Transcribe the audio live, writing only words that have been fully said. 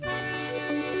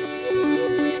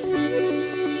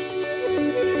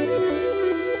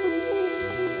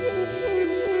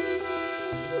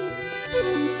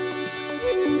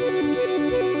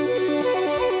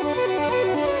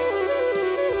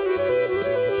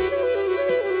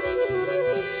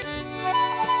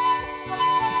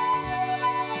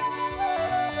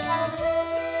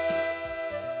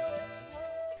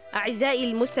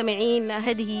أعزائي المستمعين،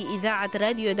 هذه إذاعة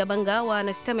راديو دبنقا،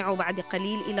 ونستمع بعد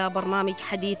قليل إلى برنامج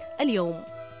حديث اليوم.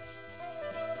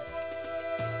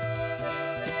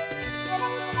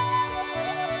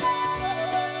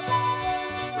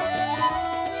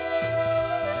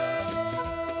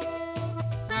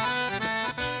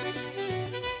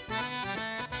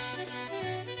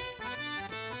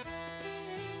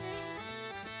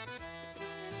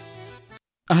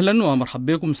 أهلا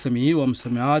ومرحبا بكم مستمعي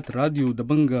ومستمعات راديو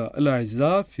دبنقا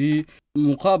الأعزاء في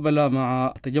مقابلة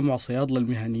مع تجمع الصيادلة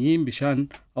المهنيين بشأن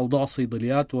أوضاع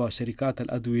الصيدليات وشركات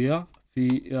الأدوية في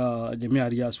جميع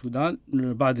أرياء السودان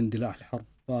بعد اندلاع الحرب.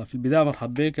 ففي البداية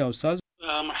مرحبا بك يا أستاذ.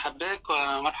 مرحبا بك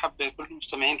ومرحبا بكل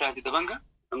المستمعين راديو دبنقا.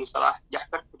 أنا صلاح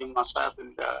جحفر من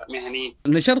الصيادلة المهنيين.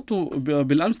 نشرت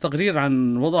بالأمس تقرير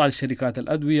عن وضع الشركات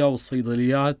الأدوية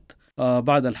والصيدليات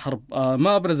بعد الحرب.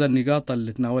 ما أبرز النقاط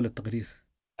اللي تناول التقرير؟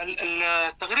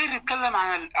 التقرير يتكلم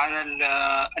عن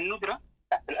الندرة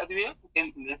تحت الأدوية.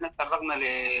 نحن تطرقنا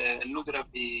للندرة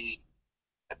في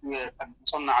الأدوية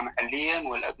المصنعة محليا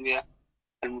والأدوية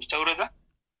المستوردة،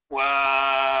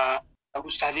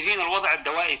 ومستهدفين الوضع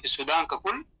الدوائي في السودان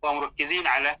ككل، ومركزين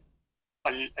على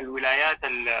الولايات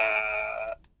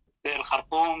زي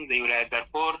الخرطوم، زي ولاية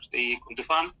دارفور، زي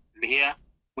كردفان اللي هي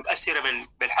متأثرة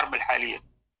بالحرب الحالية.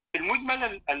 في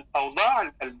المجمل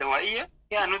الأوضاع الدوائية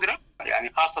فيها ندرة،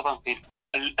 يعني خاصة في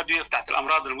الأدوية بتاعت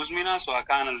الأمراض المزمنة، سواء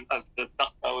كان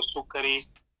الضغط أو السكري.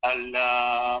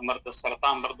 مرضى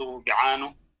السرطان برضو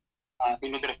بيعانوا في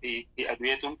ندرة في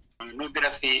أدويتهم. ندرة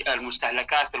في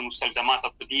المستهلكات المستلزمات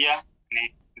الطبية،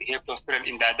 يعني اللي هي بتوفر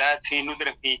الإمدادات. في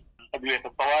ندرة في أدوية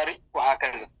الطوارئ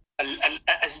وهكذا.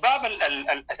 الأسباب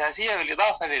الأساسية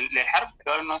بالإضافة للحرب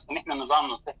إنه نحن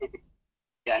نظامنا الصحي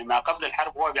يعني ما قبل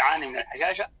الحرب هو بيعاني من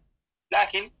الحشاشة،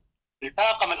 لكن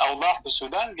الفاقم الأوضاع في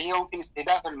السودان اللي هي ممكن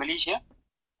استهداف الميليشيا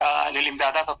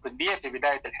للإمدادات الطبية في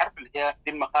بداية الحرب اللي هي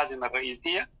دي المخازن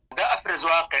الرئيسية. ده أفرز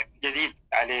واقع جديد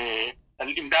على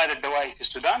الإمداد الدوائي في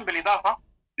السودان، بالإضافة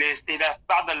لاستهداف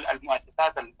بعض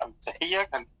المؤسسات الصحية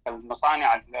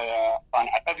كالمصانع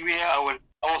الأدوية أو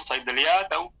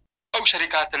الصيدليات أو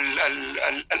شركات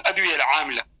الأدوية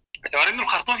العاملة. باعتبار إنه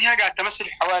الخرطوم هي قاعد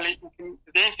تمثل حوالي يمكن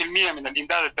 90% من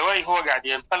الإمداد الدوائي، هو قاعد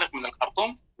ينطلق من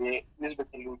الخرطوم بنسبة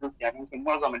الوجود. يعني يمكن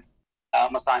معظم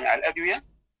مصانع الأدوية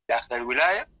داخل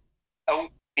الولاية أو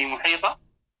في محيطها،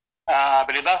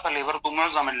 بالإضافة لبرضو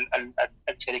معظم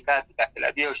الشركات بتاعت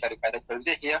الأدوية وشركات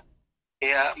التوزيع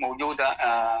هي موجودة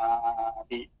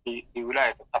في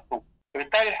ولاية الخرطوم.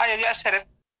 وبالتالي الحاجة دي أثرت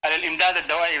على الإمداد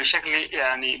الدوائي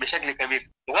بشكل كبير.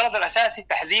 الغرض الأساسي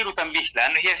تحذير وتنبيه،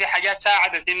 لأنه هي في حاجات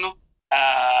ساعدت إنه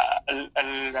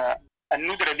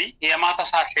الندرة دي هي ما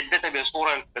تظهر حدتها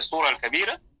بالصورة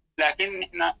الكبيرة، لكن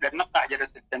نحن بنقع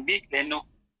جرس التنبيه لأنه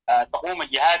تقوم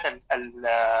الجهات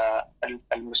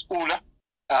المسؤولة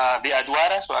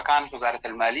بأدوارها، سواء كانت وزارة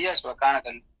المالية، سواء كانت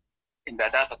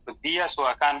الإمدادات الطبية،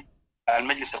 سواء كان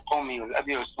المجلس القومي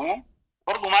للأدوية والسموم.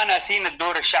 برضو ما ناسين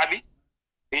الدور الشعبي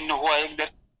بأنه هو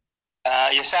يقدر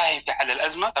يساهم في حل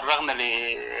الأزمة. ترغنا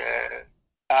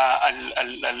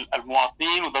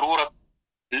للمواطنين وضرورة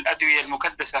الأدوية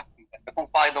المكدسة تكون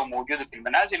فائضة وموجودة في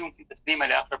المنازل، ممكن تسليمها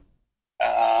لأقرب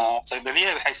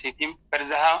صيدلية بحيث يتم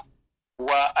فرزها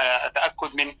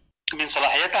والتأكد من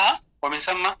صلاحيتها، ومن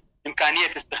ثم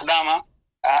إمكانية استخدامها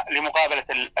لمقابلة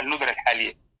الندرة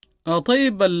الحالية.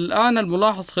 طيب، الآن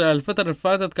الملاحظ خلال الفترة اللي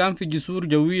فاتت كان في جسور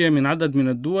جوية من عدد من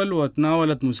الدول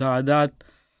وتناولت مساعدات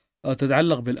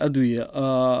تتعلق بالأدوية.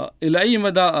 إلى أي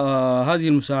مدى هذه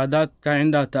المساعدات كان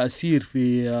عندها تأثير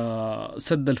في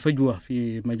سد الفجوة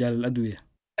في مجال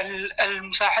الأدوية؟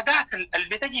 المساعدات اللي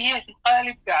بتجي هي في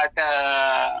الغالب قاعد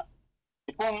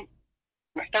تكون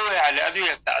محتوية على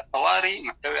أدوية بتاع الطوارئ،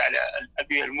 محتوية على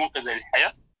الأدوية المنقذة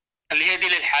للحياة، اللي هي دي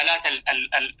للحالات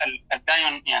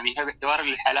دائما، يعني هي باعتبار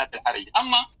للحالات الحرجة.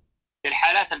 أما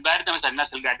للحالات الباردة مثلا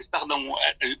الناس اللي قاعد يستخدموا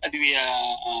الأدوية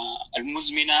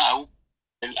المزمنة أو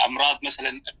الأمراض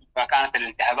مثلا كانت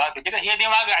الالتهابات وكده، هي دي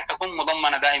ما قاعد تكون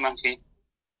مضمنة دائما في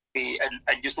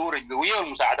الجسور الجوية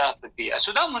والمساعدات الطبية.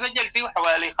 السودان مسجل فيه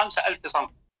حوالي 5000 صنف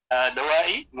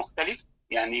دوائي مختلف،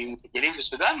 يعني مسجلين في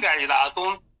السودان قاعد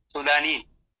يتعاطون سودانيين.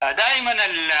 دائما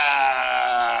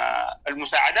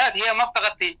المساعدات هي ما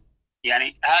بتغطي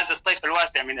يعني هذا الطيف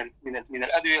الواسع من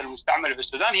الأدوية المستعملة في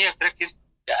السودان. هي تركز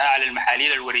على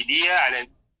المحاليل الوريدية، على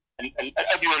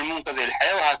الأدوية المنقذة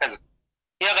للحياة وهكذا.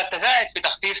 هي قد تساعد في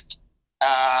تخفيف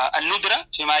الندرة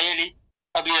فيما يلي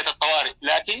أدوية الطوارئ،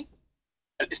 لكن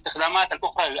الاستخدامات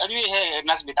الأخرى للأدوية هي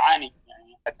الناس بتعاني،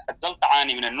 يعني هتظل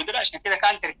تعاني من الندرة. عشان كده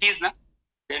كان تركيزنا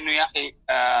لأنه يا أخي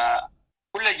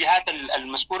كل الجهات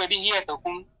المذكورة دي هي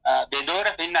تكون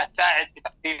بدورها في أنها تساعد في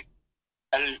تخفيف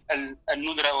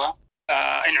الندرة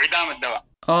انعدام الدواء.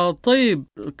 طيب،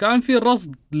 كان في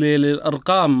رصد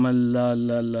للأرقام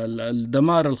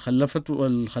الدمار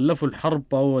اللي خلفه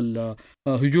الحرب أو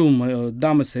هجوم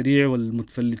الدعم السريع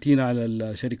والمتفلتين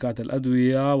على شركات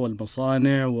الأدوية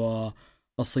والمصانع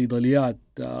والصيدليات.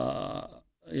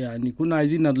 يعني كنا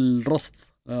عايزين الرصد،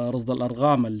 رصد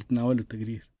الأرقام اللي تناوله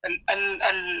التقرير.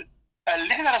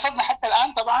 اللي احنا رصدنا حتى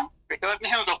الآن طبعا باعتبار ان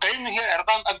احنا متوقعين انه هي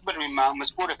ارقام اكبر مما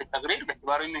مذكوره في التقرير،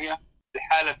 باعتبار انه هي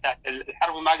الحاله بتاعت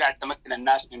الحرب ما قاعد تمكن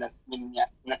الناس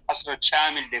من الحصر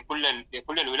الشامل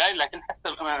لكل الولايات، لكن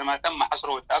حتى ما تم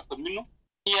حصره والتاكد منه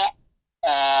هي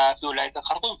في ولايه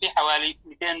الخرطوم في حوالي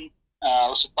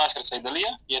 216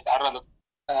 صيدليه هي تعرضت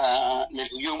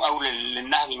للهجوم او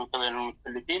للنهب من قبل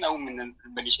المتفلتين او من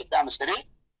ميليشيا الدعم السريع،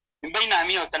 من بينها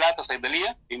 103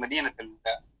 صيدليه في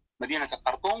مدينه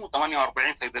الخرطوم،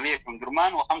 و48 صيدليه في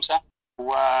درمان،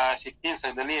 و65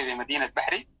 صيدليه في مدينه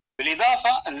بحري.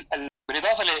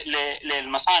 بالاضافه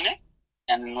للمصانع،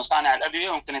 يعني المصانع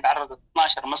الادويه ممكن يتعرض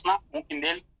 12 مصنع، ممكن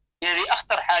هي دي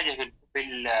اخطر حاجه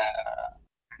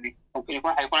يعني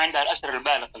ممكن حيكون عندها الاثر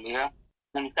البالغ، اللي هي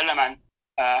نتكلم عن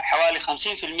حوالي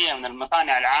 50% من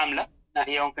المصانع العامله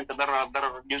هي ممكن تضرر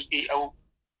ضرر جزئي او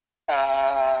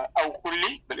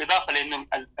كلي، بالاضافه لانه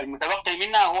المتبقي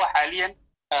منها هو حاليا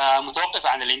متوقف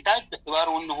عن الانتاج،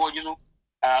 باعتباره انه هو جزء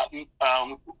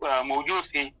موجود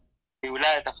في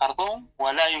ولايه الخرطوم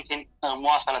ولا يمكن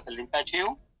مواصله الانتاج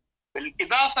فيه،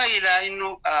 بالاضافه الى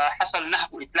انه حصل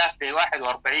نهب واتلاف ل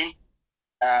 41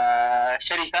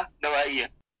 شركه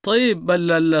دوائيه. طيب،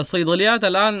 الصيدليات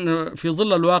الان في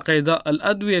ظل الواقع ده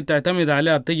الادويه تعتمد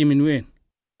عليها بتجي من وين؟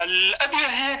 الادويه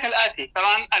هي كالاتي.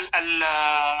 طبعا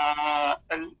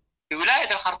في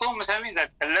ولايه الخرطوم مثلا اذا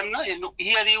تكلمنا انه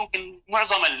هي دي يمكن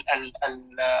معظم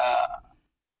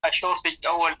الشورتج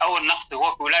او النقص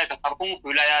هو في ولايه الخرطوم وفي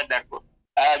ولايات دارفور.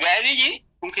 قاعد يجي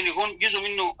ممكن يكون جزء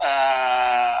منه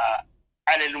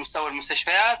على المستوى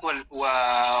المستشفيات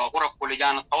وغرف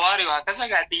ولجان الطوارئ وهكذا،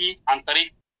 قاعد تيجي عن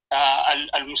طريق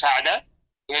المساعدات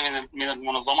هي من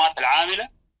المنظمات العامله،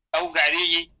 او قاعد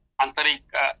يجي عن طريق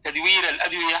تدوير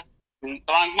الادويه.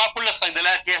 طبعا ما كل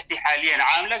الصيدليات هي حاليا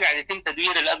عامله، قاعد يتم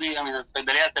تدوير الادويه من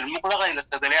الصيدليات المغلقه الى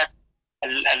الصيدليات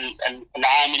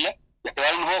العامله، باعتبار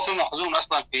انه هو في مخزون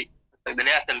اصلا في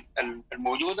الصيدليات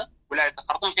الموجوده. ولايه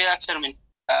الخرطوم فيها اكثر من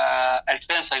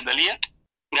 2000 صيدليه،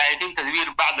 قاعد يتم تدوير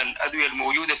بعض الادويه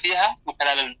الموجوده فيها من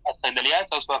خلال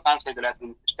الصيدليات، او سواء كان صيدليات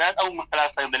المستشفيات او من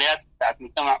خلال صيدليات بتاعت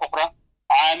مجتمع اخرى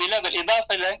عامله،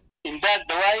 بالاضافه الى امداد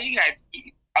دوائي قاعد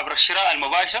عبر الشراء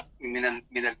المباشر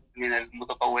من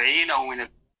المتطوعين او من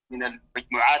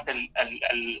المجموعات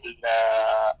اللي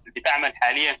بتعمل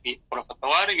حاليا في غرف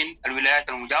الطوارئ من الولايات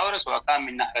المجاوره، سواء كان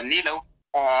من نهر النيل او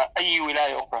اي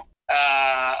ولايه اخرى.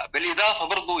 بالاضافه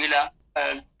برضو الى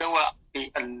الدواء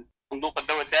في صندوق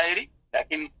الدواء الدائري،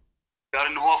 لكن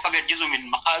انه هو فقط جزء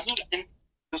من مخازنه، لكن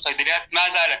الصيدليات ما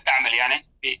زالت تعمل يعني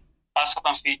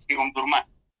خاصه في درمان.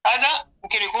 هذا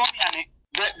ممكن يكون يعني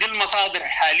دي المصادر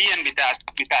حاليا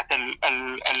بتاعت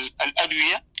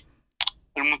الادويه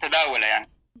المتداوله يعني.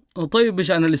 طيب،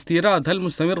 بشأن الاستيراد هل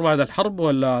مستمر بعد الحرب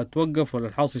ولا توقف ولا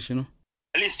الحاصل شنو؟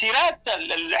 الاستيراد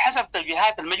حسب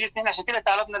توجيهات المجلس، نحن عشان كده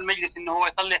طالبنا المجلس انه هو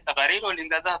يطلع تقارير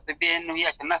والامدادات الطبيه انه هي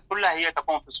عشان الناس كلها هي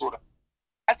تكون في صوره.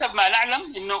 حسب ما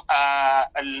نعلم انه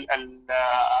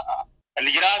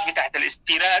الاجراءات بتاعت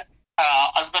الاستيراد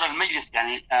اصدر المجلس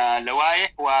يعني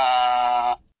لوائح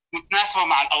ومتناسبه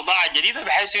مع الاوضاع الجديده،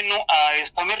 بحيث انه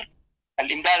يستمر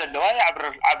الامداد الدوائي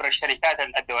عبر الشركات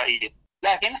الدوائيه.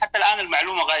 لكن حتى الان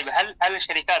المعلومه غايبه، هل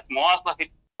الشركات مواصله في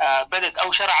بدات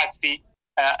او شرعت في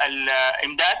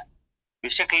الامداد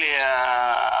بشكل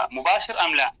مباشر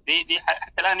ام لا؟ دي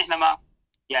حتى الان احنا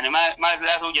ما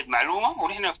لا توجد معلومه،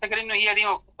 ونحن نفتكر انه هي دي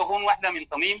المفروض تكون واحده من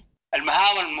صميم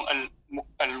المهام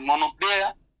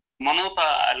المنوطه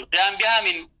القيام بها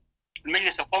من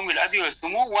المجلس القومي للادويه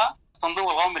والسمو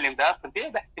والصندوق القومي للامدادات الطبيه،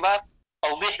 باعتبار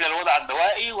توضيح للوضع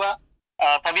الدوائي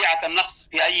وطبيعه النقص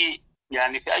في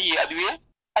اي ادويه،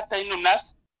 حتى انه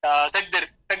الناس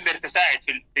تقدر تساعد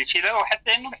في الشيء ده،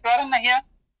 وحتى انه باعتبار انها هي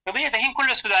قضيه تهم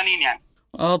كل السودانيين يعني.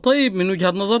 طيب، من وجهة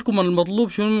نظركم المطلوب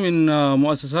شنو من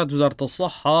مؤسسات وزارة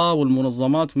الصحة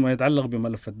والمنظمات فيما يتعلق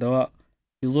بملف الدواء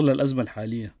في ظل الأزمة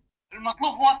الحالية؟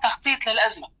 المطلوب هو التخطيط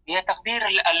للأزمة، هي تقدير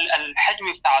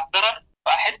الحجم بتاع الضرر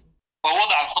واحد،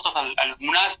 ووضع الخطط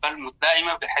المناسبة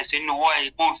المتلائمة بحيث انه هو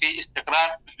يكون في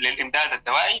استقرار للإمداد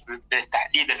الدوائي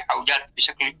بتحديد الحوجات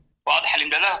بشكل واضح.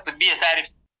 الإمدادات الطبية تعرف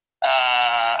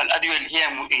الأدوية اللي هي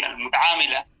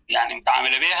المتعاملة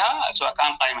بها، سواء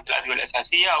كان قائمة الأدوية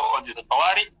الأساسية أو أدوية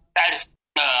الطوارئ، تعرف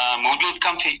موجود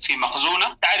كم في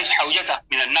مخزونة، تعرف حوجتها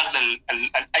من النقد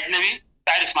الأجنبي،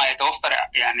 تعرف ما يتوفر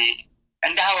يعني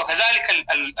عندها. وكذلك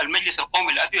المجلس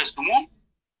القومي للأدوية السموم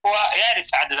هو يعرف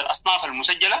عدد الأصناف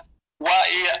المسجلة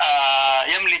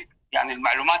ويملك يعني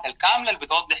المعلومات الكاملة اللي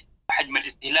بتوضح حجم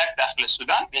الاستهلاك داخل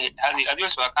السودان لهذه الأدوية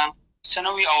سواء كان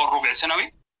السنوي أو الربع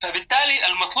سنوي. فبالتالي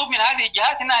المطلوب من هذه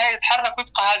الجهات أنها تتحرك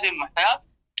وفق هذه المعطيات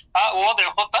ووضع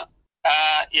خطة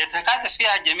يتكاتف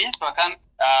فيها الجميع سواء كان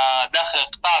داخل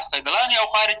القطاع الصيدلاني أو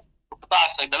خارج القطاع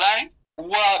الصيدلاني،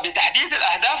 وبتحديد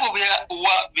الأهداف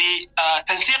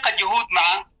وبتنسيق الجهود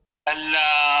مع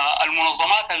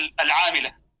المنظمات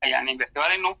العاملة، يعني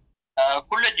باعتبار أنه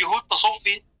كل الجهود تصب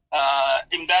في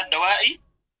إمداد دوائي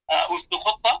وفق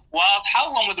خطة واضحة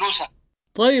ومدروسة.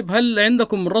 طيب، هل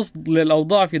عندكم رصد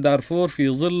للأوضاع في دارفور في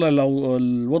ظل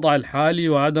الوضع الحالي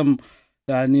وعدم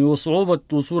يعني وصعوبة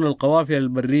وصول القوافل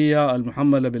البرية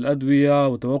المحملة بالأدوية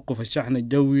وتوقف الشحن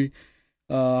الجوي؟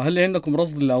 هل عندكم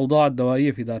رصد للأوضاع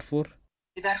الدوائية في دارفور؟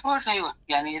 في دارفور أيوة،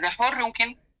 يعني دارفور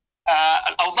يمكن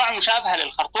الأوضاع مشابهة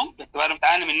للخرطوم باعتبار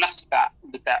بتعاني من نقص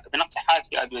بنقص حاد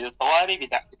في أدوية الطوارئ،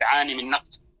 بتعاني من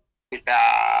نقص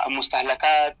بتاع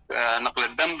مستهلكات نقل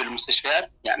الدم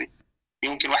بالمستشفيات. يعني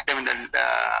يمكن واحدة من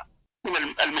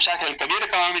المشاكل الكبيرة.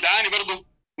 كمان بتعاني برضو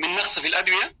من نقص في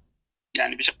الأدوية،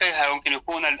 يعني بشقيها يمكن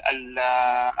يكون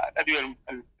الأدوية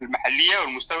المحلية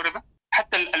والمستوردة.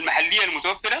 حتى المحلية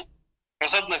المتوفرة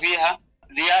رصدنا فيها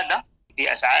زيادة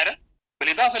في أسعارها،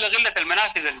 بالإضافة لغلة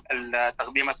المنافذ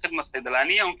تقديم الخدمة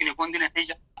الصيدلانية. ممكن يكون دي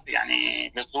نتيجة يعني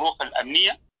للظروف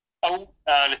الأمنية أو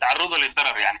لتعرضها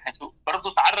للضرر، يعني حيث برضو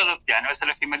تعرضت يعني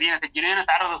مثلا في مدينة الجنينة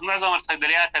تعرضت معظم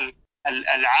الصيدليات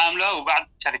العاملة وبعض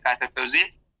شركات التوزيع،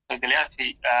 صيدليات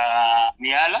في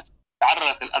نيالة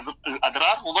تعرضت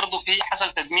الأضرار، وبرضو في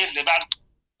حصل تدمير لبعض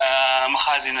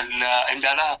مخازن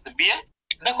الإمدادات الطبية.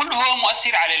 ده كله هو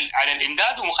مؤثر على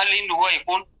الإمداد ومخلي إنه هو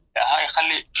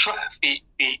يخلي شح في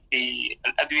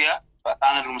الأدوية سواء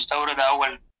كانت المستوردة أو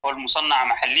المصنعة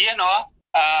محليا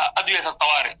وأدوية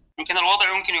الطوارئ. يمكن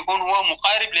الوضع ممكن يكون هو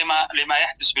مقارب لما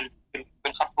يحدث في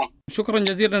الخرطوم. شكرا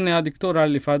جزيلا يا دكتور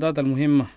على الإفادات المهمة.